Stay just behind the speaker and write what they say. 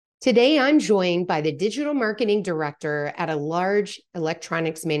Today, I'm joined by the digital marketing director at a large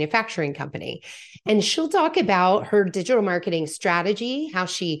electronics manufacturing company. And she'll talk about her digital marketing strategy, how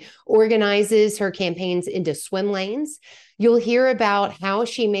she organizes her campaigns into swim lanes. You'll hear about how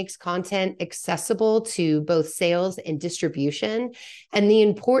she makes content accessible to both sales and distribution, and the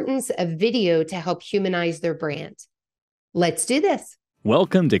importance of video to help humanize their brand. Let's do this.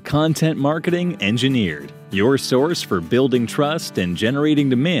 Welcome to Content Marketing Engineered, your source for building trust and generating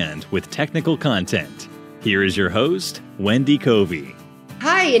demand with technical content. Here is your host, Wendy Covey.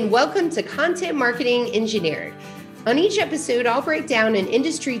 Hi, and welcome to Content Marketing Engineered. On each episode, I'll break down an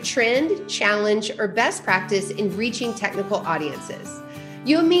industry trend, challenge, or best practice in reaching technical audiences.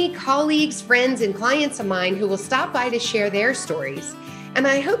 You'll meet colleagues, friends, and clients of mine who will stop by to share their stories. And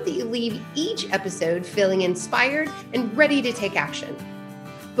I hope that you leave each episode feeling inspired and ready to take action.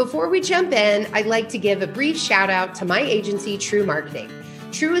 Before we jump in, I'd like to give a brief shout out to my agency, True Marketing.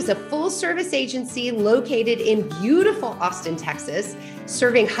 True is a full-service agency located in beautiful Austin, Texas,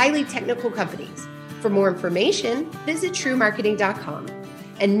 serving highly technical companies. For more information, visit truemarketing.com.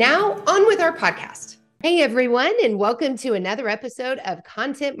 And now, on with our podcast. Hey, everyone, and welcome to another episode of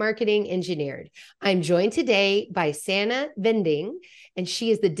Content Marketing Engineered. I'm joined today by Sannah Vinding, and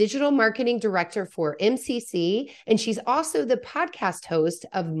she is the digital marketing director for MCC, and she's also the podcast host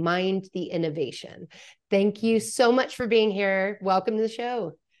of Mind the Innovation. Thank you so much for being here. Welcome to the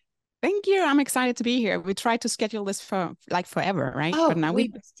show. Thank you. I'm excited to be here. We tried to schedule this for like forever, right? Oh, but now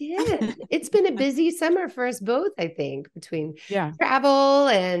we did. It's been a busy summer for us both, I think, between travel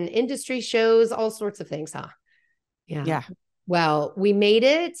and industry shows, all sorts of things, huh? Yeah. Well, we made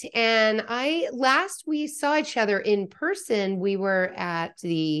it. And last we saw each other in person, we were at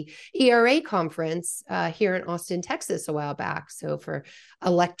the ERA conference here in Austin, Texas a while back. So for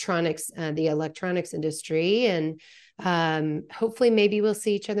electronics, the electronics industry. And hopefully maybe we'll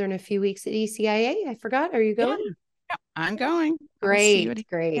see each other in a few weeks at ECIA. I forgot. Are you going? Yeah, I'm going. Great.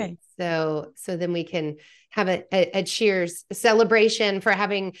 Okay. So then we can have a cheers celebration for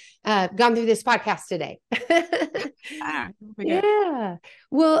having gone through this podcast today. Yeah.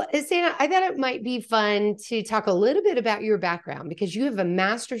 Well, Sannah, I thought it might be fun to talk a little bit about your background because you have a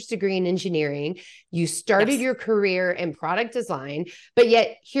master's degree in engineering. You started your career in product design, but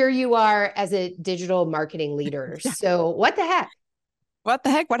yet here you are as a digital marketing leader. So what the heck? What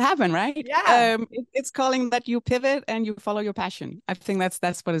the heck? What happened, right? Yeah. It's calling that you pivot and you follow your passion. I think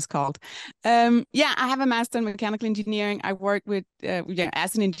that's what it's called. I have a master in mechanical engineering. I worked with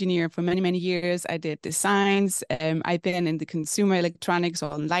as an engineer for many, many years. I did designs. I've been in the consumer electronics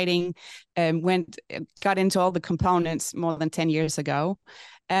or lighting. Got into all the components more than 10 years ago.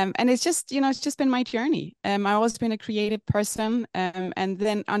 And it's just been my journey. I've always been a creative person, and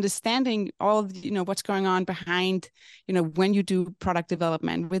then understanding all, what's going on behind, when you do product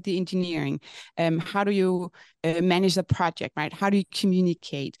development with the engineering, how do you manage the project, right? How do you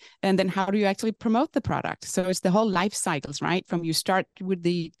communicate? And then how do you actually promote the product? So it's the whole life cycles, right? From you start with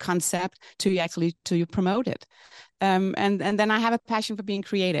the concept to you promote it. And then I have a passion for being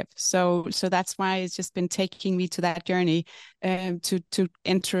creative. So that's why it's just been taking me to that journey to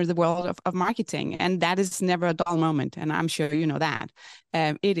enter the world of marketing. And that is never a dull moment. And I'm sure you know that.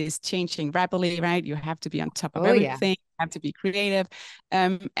 It is changing rapidly, right? You have to be on top of everything. You have to be creative.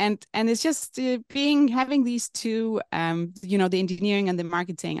 And it's just having these two, the engineering and the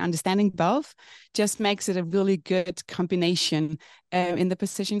marketing, understanding both just makes it a really good combination in the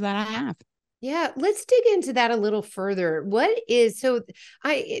position that I have. Yeah, let's dig into that a little further.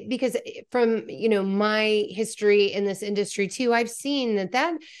 Because from, my history in this industry too, I've seen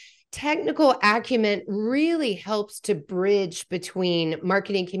that technical acumen really helps to bridge between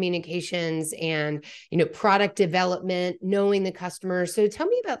marketing communications and, product development, knowing the customer. So tell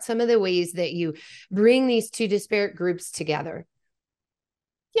me about some of the ways that you bring these two disparate groups together.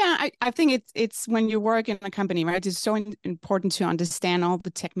 Yeah, I think it's when you work in a company, right? It's so important to understand all the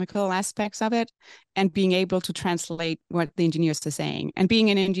technical aspects of it and being able to translate what the engineers are saying. And being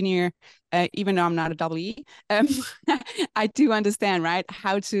an engineer, even though I'm not a double E, I do understand, right,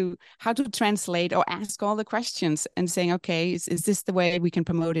 how to translate or ask all the questions and saying, okay, is this the way we can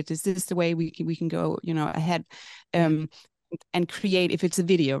promote it? Is this the way we can go, ahead? And create, if it's a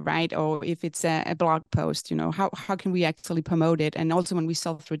video, right? Or if it's a blog post, how can we actually promote it? And also when we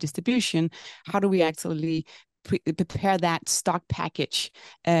sell through distribution, how do we actually prepare that stock package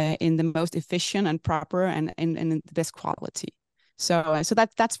in the most efficient and proper and in the best quality? So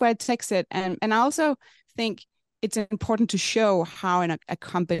that's where it takes it. And I also think it's important to show how in a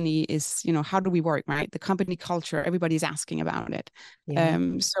company is, how do we work, right? The company culture, everybody's asking about it. Yeah.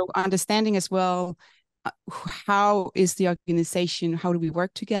 So understanding as well how is the organization, how do we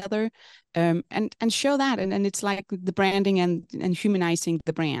work together, and show that, and it's like the branding and humanizing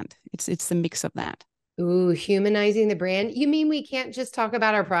the brand. It's the mix of that. Ooh, humanizing the brand. You mean we can't just talk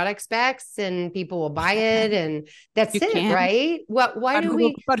about our product specs and people will buy it and that's You it, can, right? Why but do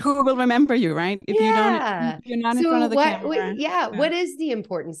we? who will remember you, right? If you don't, if Yeah. you're not in front So of the camera. yeah, Yeah. what is the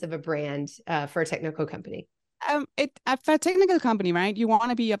importance of a brand for a technical company? For a technical company, right? You want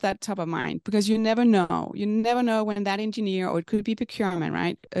to be of that top of mind because you never know. You never know when that engineer, or it could be procurement,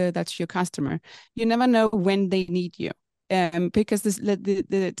 right? That's your customer. You never know when they need you. Because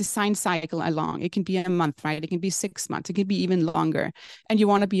the design cycle are long. It can be a month, right? It can be 6 months. It can be even longer, and you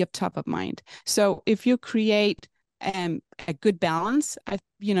want to be up top of mind. So if you create a good balance,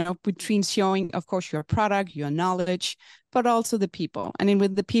 between showing, of course, your product, your knowledge, but also the people. And then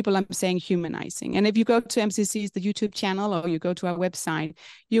with the people, I'm saying humanizing. And if you go to MCC's, the YouTube channel, or you go to our website,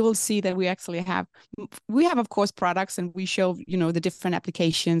 you will see that we have, of course, products, and we show, the different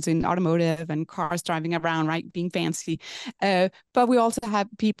applications in automotive and cars driving around, right, being fancy. But we also have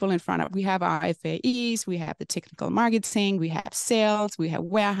people in front of, we have our FAEs, we have the technical marketing, we have sales, we have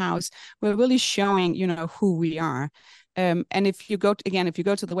warehouse. We're really showing, who we are. And if you go to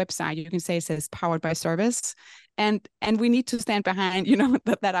the website, you can say it says powered by service, and we need to stand behind,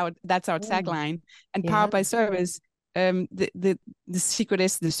 that's our tagline. And Yeah. powered by service, the secret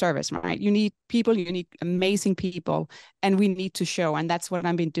is the service, right? You need people, you need amazing people, and we need to show, and that's what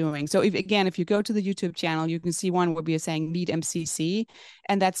I've been doing. So if you go to the YouTube channel, you can see one where we are saying meet MCC,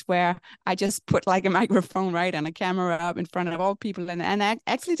 and that's where I just put like a microphone, right, and a camera up in front of all people, and I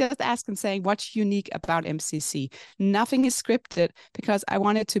actually just ask and saying what's unique about MCC. Nothing is scripted because I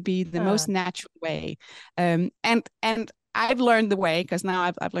want it to be the most natural way, and I've learned the way, because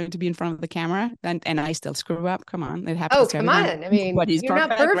now I've learned to be in front of the camera, and I still screw up. Come on, it happens to Come everyone. on. I mean, Nobody's you're not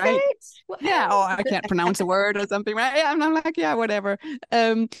perfect, right? perfect. What? Yeah, or I can't pronounce a word or something, right? Yeah, I'm like, yeah, whatever.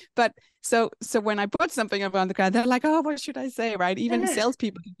 But so when I put something up on the crowd, they're like, oh, what should I say, right? Even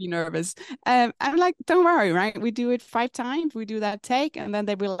salespeople can be nervous. I'm like, don't worry, right? We do it 5 times. We do that take, and then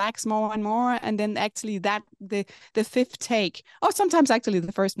they relax more and more, and then actually the 5th take, or sometimes actually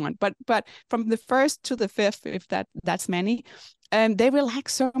the first one, but from the 1st to the 5th, if that's many, they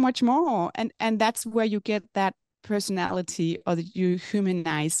relax so much more, and that's where you get that personality, or that you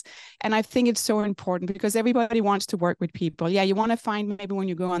humanize. And I think it's so important because everybody wants to work with people. Yeah, you want to find, maybe when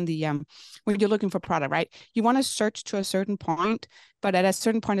you go on the when you're looking for product, right, you want to search to a certain point, but at a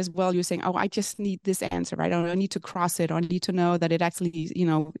certain point as well, you're saying, oh, I just need this answer, right? I don't need to cross it, or I need to know that it actually,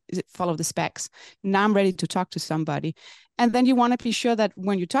 follow the specs. Now I'm ready to talk to somebody. And then you want to be sure that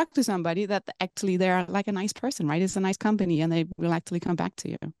when you talk to somebody, that actually they're like a nice person, right? It's a nice company, and they will actually come back to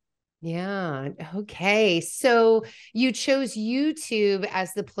you. Yeah. Okay. So you chose YouTube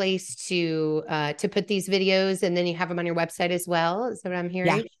as the place to put these videos, and then you have them on your website as well. Is that what I'm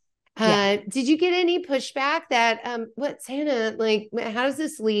hearing? Yeah. Did you get any pushback that Sannah, like, how does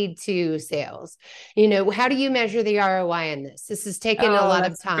this lead to sales? How do you measure the ROI in this? This has taken a lot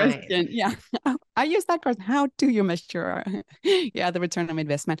of time. Yeah. I use that question. How do you measure the return on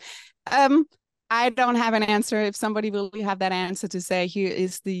investment? I don't have an answer. If somebody will have that answer to say, here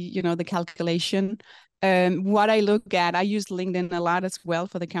is the calculation. What I look at, I use LinkedIn a lot as well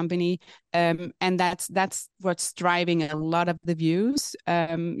for the company. And that's what's driving a lot of the views.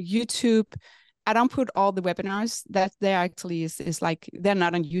 YouTube, I don't put all the webinars that there actually is like, they're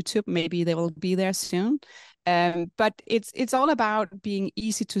not on YouTube. Maybe they will be there soon. But it's all about being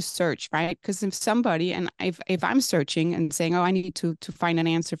easy to search, right? Because if somebody, and if I'm searching and saying, oh, I need to find an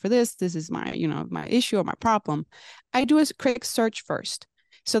answer for this is my, my issue or my problem, I do a quick search first.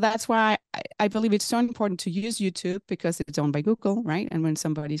 So that's why I believe it's so important to use YouTube, because it's owned by Google, right? And when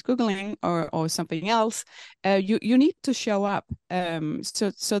somebody's Googling or something else, you need to show up.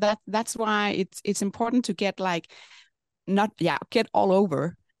 So that's why it's important to get get all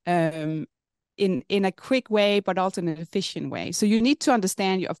over. In a quick way, but also in an efficient way. So you need to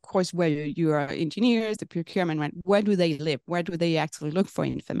understand, of course, where your engineers, the procurement, right? Where do they live? Where do they actually look for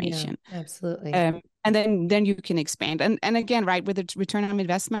information? Yeah, absolutely. And then you can expand. And again, right, with the return on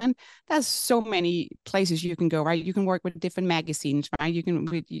investment, there's so many places you can go, right? You can work with different magazines, right? You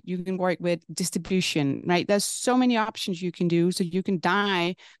can work with distribution, right? There's so many options you can do, so you can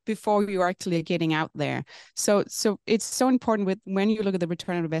die before you're actually getting out there. So it's so important when you look at the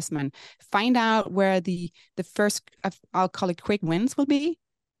return on investment, find out where the first, I'll call it quick wins, will be.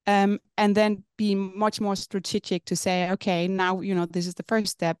 And then be much more strategic to say, okay, now, this is the first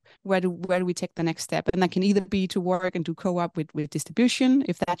step. Where do we take the next step? And that can either be to work and to co-op with distribution,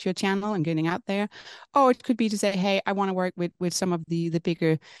 if that's your channel and getting out there, or it could be to say, hey, I want to work with some of the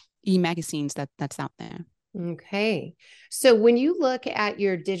bigger e-magazines that's out there. Okay. So when you look at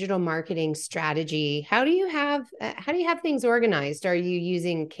your digital marketing strategy, how do you have things organized? Are you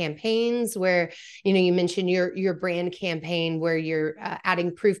using campaigns where, you mentioned your brand campaign where you're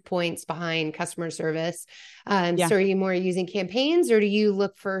adding proof points behind customer service? Yeah. So are you more using campaigns, or do you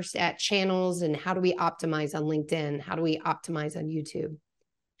look first at channels and how do we optimize on LinkedIn? How do we optimize on YouTube?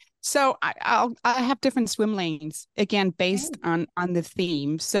 So I have different swim lanes again based on the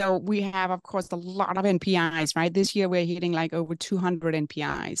theme. So we have, of course, a lot of NPIs, right? This year we're hitting like over 200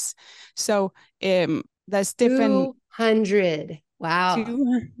 NPIs. So there's different 200. Wow.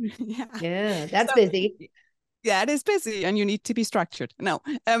 200, yeah. Yeah, that's So busy. yeah, it is busy, and you need to be structured. No,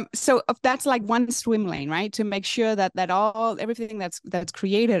 so that's like one swim lane, right? To make sure that everything that's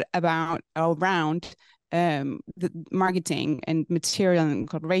created about around the marketing and material and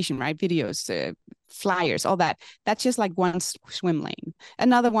collaboration, right? Videos, flyers, all that. That's just like one swim lane.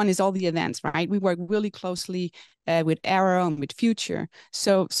 Another one is all the events, right? We work really closely with Arrow and with Future.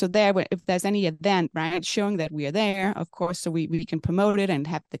 So there, if there's any event, right, showing that we are there, of course, so we can promote it and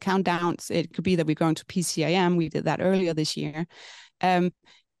have the countdowns. It could be that we're going to PCIM. We did that earlier this year. Um,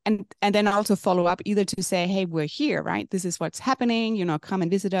 and then also follow up either to say, hey, we're here, right? This is what's happening, come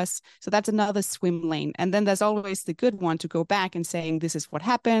and visit us. So that's another swim lane. And then there's always the good one to go back and saying, this is what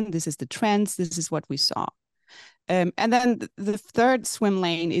happened, this is the trends, this is what we saw. And then the third swim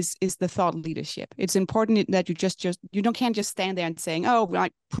lane is the thought leadership. It's important that can't just stand there and saying, oh, we're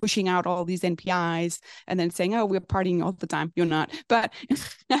like pushing out all these NPIs and then saying, oh, we're partying all the time. You're not, but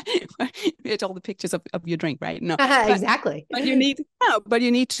it's all the pictures of your drink, right? No, Exactly. But you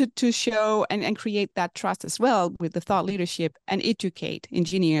need to show and create that trust as well with the thought leadership and educate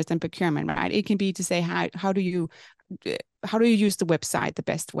engineers and procurement, right? It can be to say how do you use the website the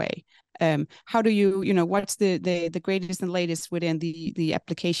best way? How do you what's the greatest and latest within the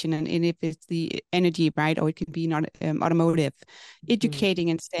application, and if it's the energy, right, or it could be not automotive,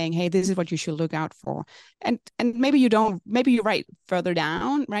 educating and saying, hey, this is what you should look out for. And maybe you write further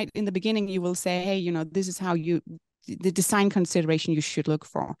down, right? In the beginning you will say, hey, this is how the design consideration you should look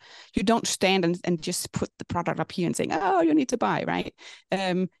for. You don't stand and just put the product up here and saying, oh, you need to buy, right?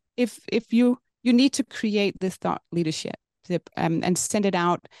 If you need to create this thought leadership and send it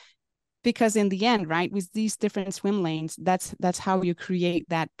out, because in the end, right, with these different swim lanes, that's how you create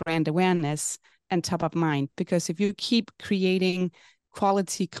that brand awareness and top of mind. Because if you keep creating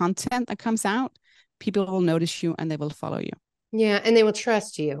quality content that comes out, people will notice you and they will follow you. Yeah, and they will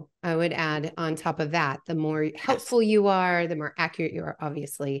trust you. I would add on top of that, the more helpful you are, the more accurate you are,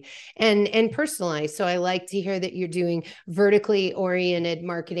 obviously, and personalized. So I like to hear that you're doing vertically oriented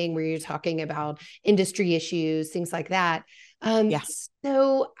marketing where you're talking about industry issues, things like that. Yeah.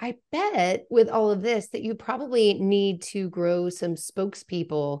 So I bet with all of this that you probably need to grow some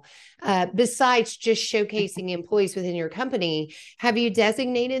spokespeople besides just showcasing employees within your company. Have you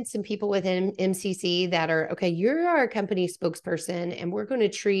designated some people within MCC that are, okay, you're our company spokesperson and we're going to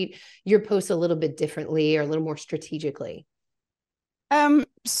treat your posts a little bit differently or a little more strategically?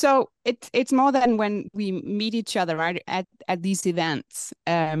 So it's more than when we meet each other, right, at these events.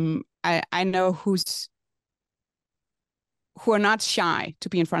 I know who are not shy to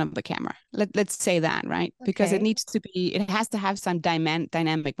be in front of the camera. Let's say that, right? Okay. Because it has to have some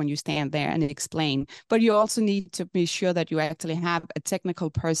dynamic when you stand there and explain. But you also need to be sure that you actually have a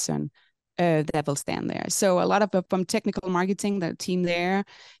technical person that will stand there. So a lot of from technical marketing, the team there,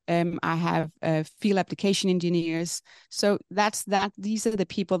 I have field application engineers. So these are the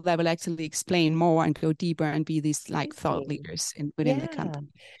people that will actually explain more and go deeper and be these like thought leaders within the company.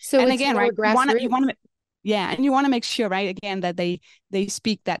 So and it's again, right, grassroots. you want to. Yeah, and you want to make sure, right, again, that they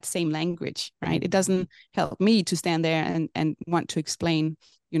speak that same language, right? It doesn't help me to stand there and want to explain,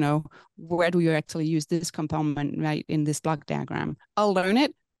 where do you actually use this component, right, in this block diagram. I'll learn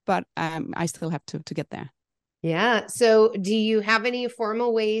it, but I still have to get there. Yeah. So do you have any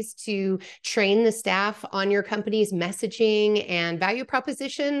formal ways to train the staff on your company's messaging and value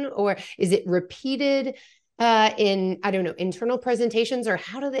proposition, or is it repeated in, I don't know, internal presentations, or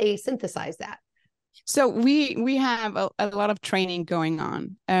how do they synthesize that? So we have a lot of training going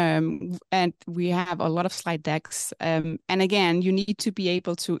on, and we have a lot of slide decks. And again, you need to be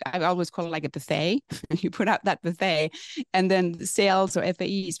able to, I always call it like a buffet. You put out that buffet, and then the sales or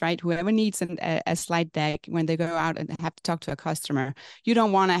FAEs, right? Whoever needs a slide deck when they go out and have to talk to a customer, you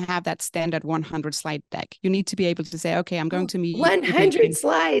don't want to have that standard 100 slide deck. You need to be able to say, okay, I'm going to meet 100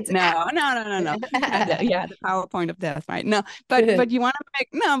 slides. No. The PowerPoint of death, right? No, but you want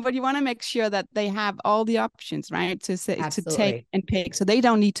to make sure that they have all the options, right? To take and pick. So they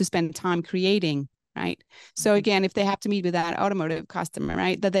don't need to spend time creating right? So again, if they have to meet with that automotive customer,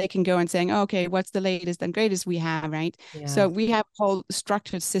 right, that they can go and saying, oh, okay, what's the latest and greatest we have, right? So we have a whole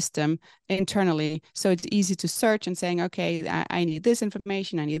structured system internally, so it's easy to search and saying, okay, I need this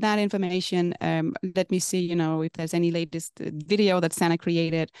information, I need that information. Let me see, you know, if there's any latest video that Sannah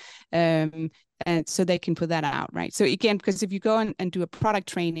created. And so they can put that out, right? So again, because if you go and do a product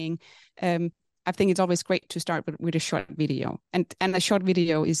training, I think it's always great to start with a short video, and a short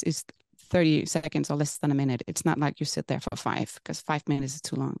video is 30 seconds or less than a minute. It's not like you sit there for 5, because 5 minutes is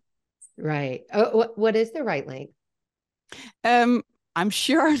too long. Right. Oh, what is the right length? I'm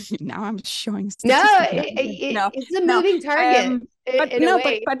sure now I'm showing. No, it's a moving target.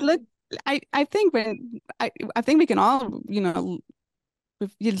 But look, I think I think we can all, you know,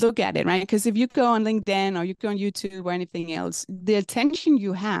 if you look at it, right? Because if you go on LinkedIn or you go on YouTube or anything else, the attention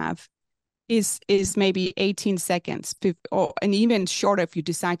you have is maybe 18 seconds, and even shorter if you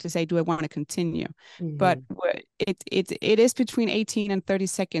decide to say, do I want to continue? But it is between 18 and 30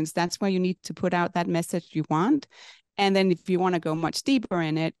 seconds. That's where you need to put out that message you want. And then if you want to go much deeper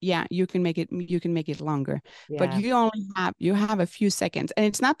in it, you can make it longer. But you have a few seconds. And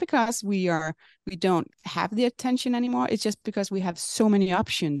it's not because we don't have the attention anymore. It's just because we have so many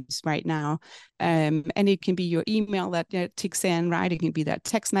options right now. And it can be your email that ticks in, right? It can be that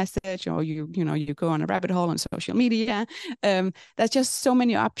text message, or you go on a rabbit hole on social media. There's just so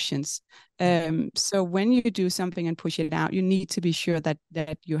many options. So when you do something and push it out, you need to be sure that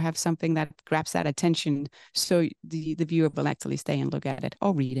you have something that grabs that attention, so the viewer will actually stay and look at it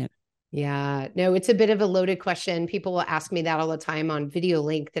or read it. Yeah, no, it's a bit of a loaded question. People will ask me that all the time on video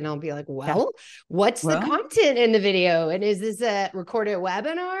length, and I'll be like, what's the content in the video? And is this a recorded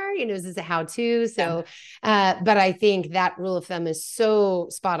webinar? You know, is this a how-to? So, but I think that rule of thumb is so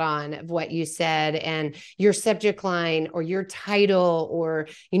spot on of what you said, and your subject line or your title, or,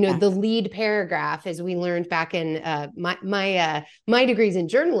 you know, the lead paragraph, as we learned back in my degrees in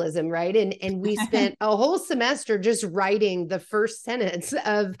journalism, right? And we spent a whole semester just writing the first sentence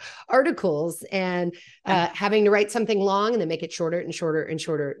of articles, and having to write something long and then make it shorter and shorter and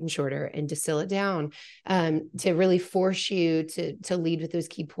shorter and shorter, and distill it down, to really force you to lead with those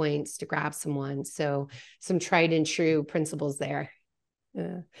key points to grab someone. So some tried and true principles there.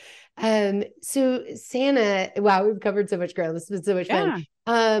 So Sannah, wow, we've covered so much ground. This has been so much fun.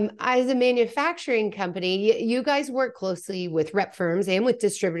 As a manufacturing company, you guys work closely with rep firms and with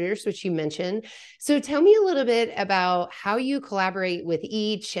distributors, which you mentioned. So tell me a little bit about how you collaborate with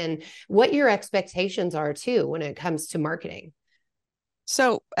each, and what your expectations are too when it comes to marketing.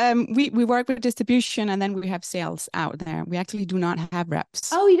 So we work with distribution, and then we have sales out there. We actually do not have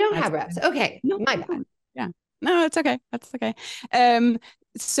reps. Oh, you don't have reps? Okay, no, my bad. Yeah, no, it's okay. That's okay.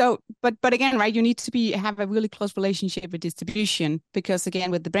 So, but again, right, you need to have a really close relationship with distribution, because again,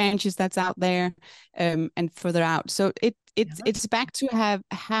 with the branches that's out there, and further out. So it's back to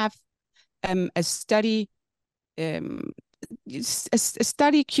have a study, a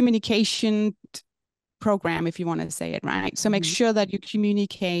study communication program, if you want to say it, right? So make sure that you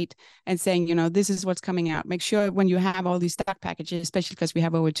communicate and saying, you know, this is what's coming out. Make sure when you have all these stock packages, especially because we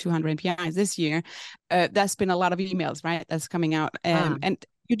have over 200 NPIs this year, that's been a lot of emails, right? That's coming out. And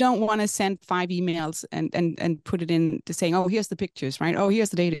you don't want to send 5 emails and put it in to saying, oh, here's the pictures, right? Oh, here's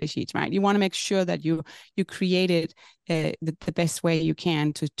the data sheets, right? You want to make sure that you created the best way you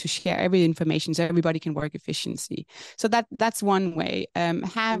can to share every information, so everybody can work efficiency. So that's one way.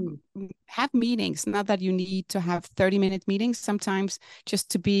 Have meetings. Not that you need to have 30-minute meetings. Sometimes just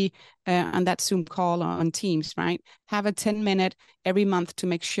to be on that Zoom call or on Teams, right? Have a 10-minute every month to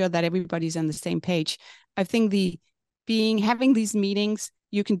make sure that everybody's on the same page. I think having these meetings,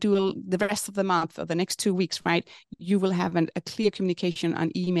 you can do the rest of the month or the next 2 weeks, right? You will have a clear communication on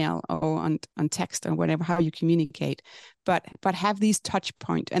email or on text or whatever, how you communicate. But have these touch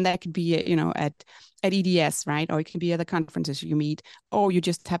point, and that could be, you know, at EDS, right? Or it can be other conferences you meet, or you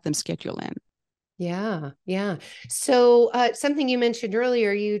just have them schedule in. Yeah. So something you mentioned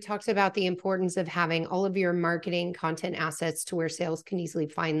earlier, you talked about the importance of having all of your marketing content assets to where sales can easily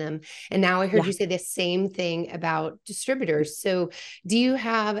find them. And now I heard you say the same thing about distributors. So do you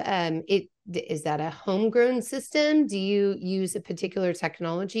have, is that a homegrown system? Do you use a particular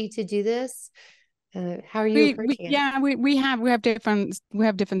technology to do this? How are you approaching it? Yeah, we have different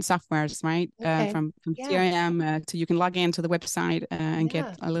softwares, right? Okay. From CRM to you can log into the website and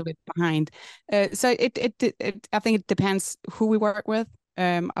get a little bit behind. So it I think it depends who we work with,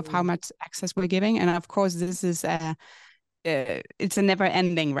 of how much access we're giving, and of course this is it's a never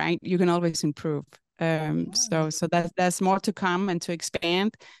ending, right? You can always improve. So there's more to come and to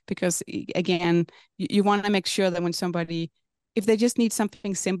expand, because again, you want to make sure that when somebody, if they just need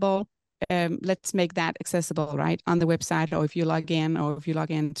something simple, let's make that accessible, right, on the website, or if you log in,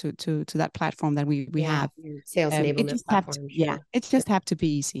 to that platform that we have. Sales It enablement just platform. it just have to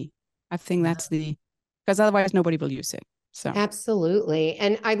be easy. I think that's because otherwise nobody will use it. So Absolutely.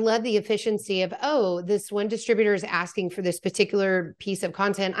 And I love the efficiency of, oh, this one distributor is asking for this particular piece of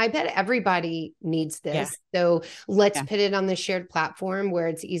content. I bet everybody needs this. Yeah. So let's put it on the shared platform where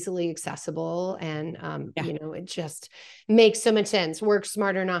it's easily accessible. And, it just makes so much sense. Work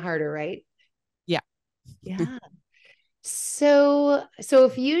smarter, not harder, right? Yeah. Yeah. So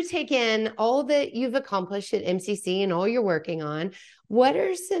if you take in all that you've accomplished at MCC and all you're working on, what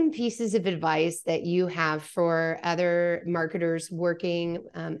are some pieces of advice that you have for other marketers working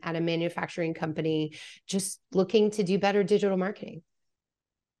at a manufacturing company, just looking to do better digital marketing?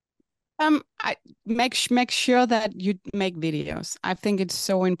 I make sure that you make videos. I think it's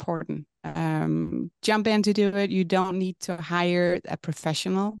so important. Jump in to do it. You don't need to hire a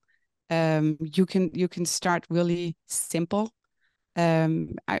professional. You can start really simple.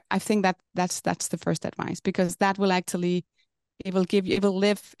 I think that's the first advice, because that will actually, it will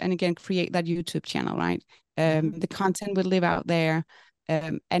live, and again create that YouTube channel, right? The content will live out there.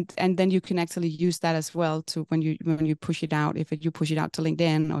 And then you can actually use that as well to when you push it out, if you push it out to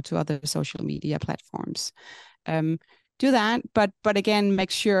LinkedIn or to other social media platforms. Do that, but again,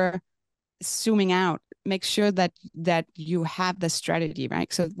 make sure, zooming out, make sure that you have the strategy,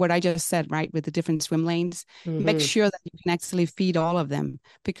 right? So what I just said, right, with the different swim lanes, make sure that you can actually feed all of them,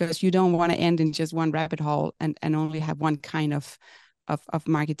 because you don't want to end in just one rabbit hole and only have one kind of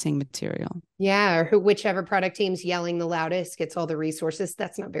marketing material. Yeah, or whichever product team's yelling the loudest gets all the resources.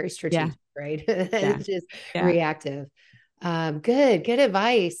 That's not very strategic, right? It's just reactive. Good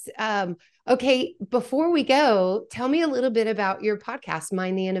advice. Okay, before we go, tell me a little bit about your podcast,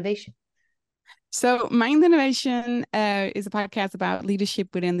 Mind the Innovation. So Mind the Innovation is a podcast about leadership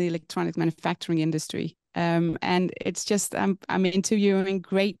within the electronics manufacturing industry. And it's just, I'm interviewing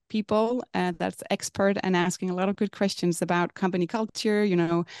great people that's expert and asking a lot of good questions about company culture,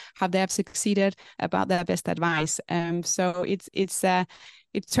 how they have succeeded, about their best advice. So it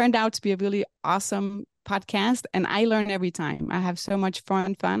turned out to be a really awesome podcast, and I learn every time. I have so much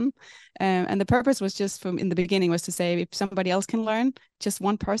fun. And the purpose was just in the beginning was to say, if somebody else can learn, just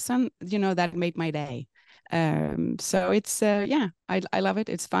one person, that made my day. So it's I love it.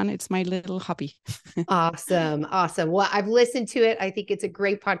 It's fun. It's my little hobby. Awesome. Well, I've listened to it. I think it's a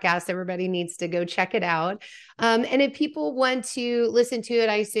great podcast. Everybody needs to go check it out. And if people want to listen to it,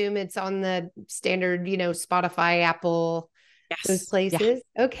 I assume it's on the standard, Spotify, Apple, those places.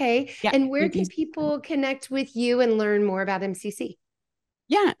 Yeah. Okay. Yeah. And where can people connect with you and learn more about MCC?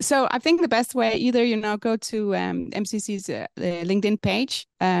 Yeah, so I think the best way, either go to MCC's LinkedIn page,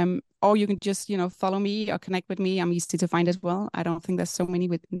 or you can just follow me or connect with me. I'm easy to find as well. I don't think there's so many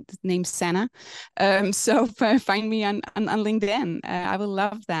with the name Sannah. So find me on LinkedIn. I will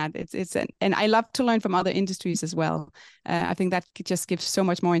love that. And I love to learn from other industries as well. I think that just gives so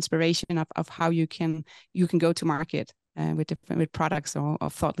much more inspiration of how you can go to market with products or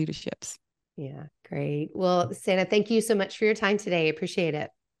thought leaderships. Yeah, great. Well, Sannah, thank you so much for your time today. I appreciate it.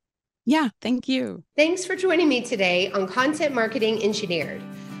 Yeah, thank you. Thanks for joining me today on Content Marketing Engineered.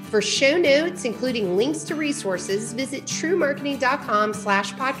 For show notes, including links to resources, visit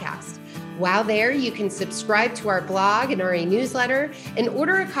truemarketing.com/podcast. While there, you can subscribe to our blog and our newsletter and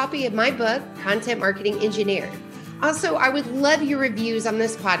order a copy of my book, Content Marketing Engineered. Also, I would love your reviews on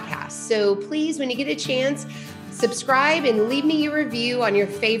this podcast. So please, when you get a chance, subscribe and leave me your review on your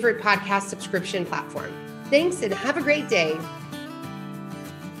favorite podcast subscription platform. Thanks and have a great day.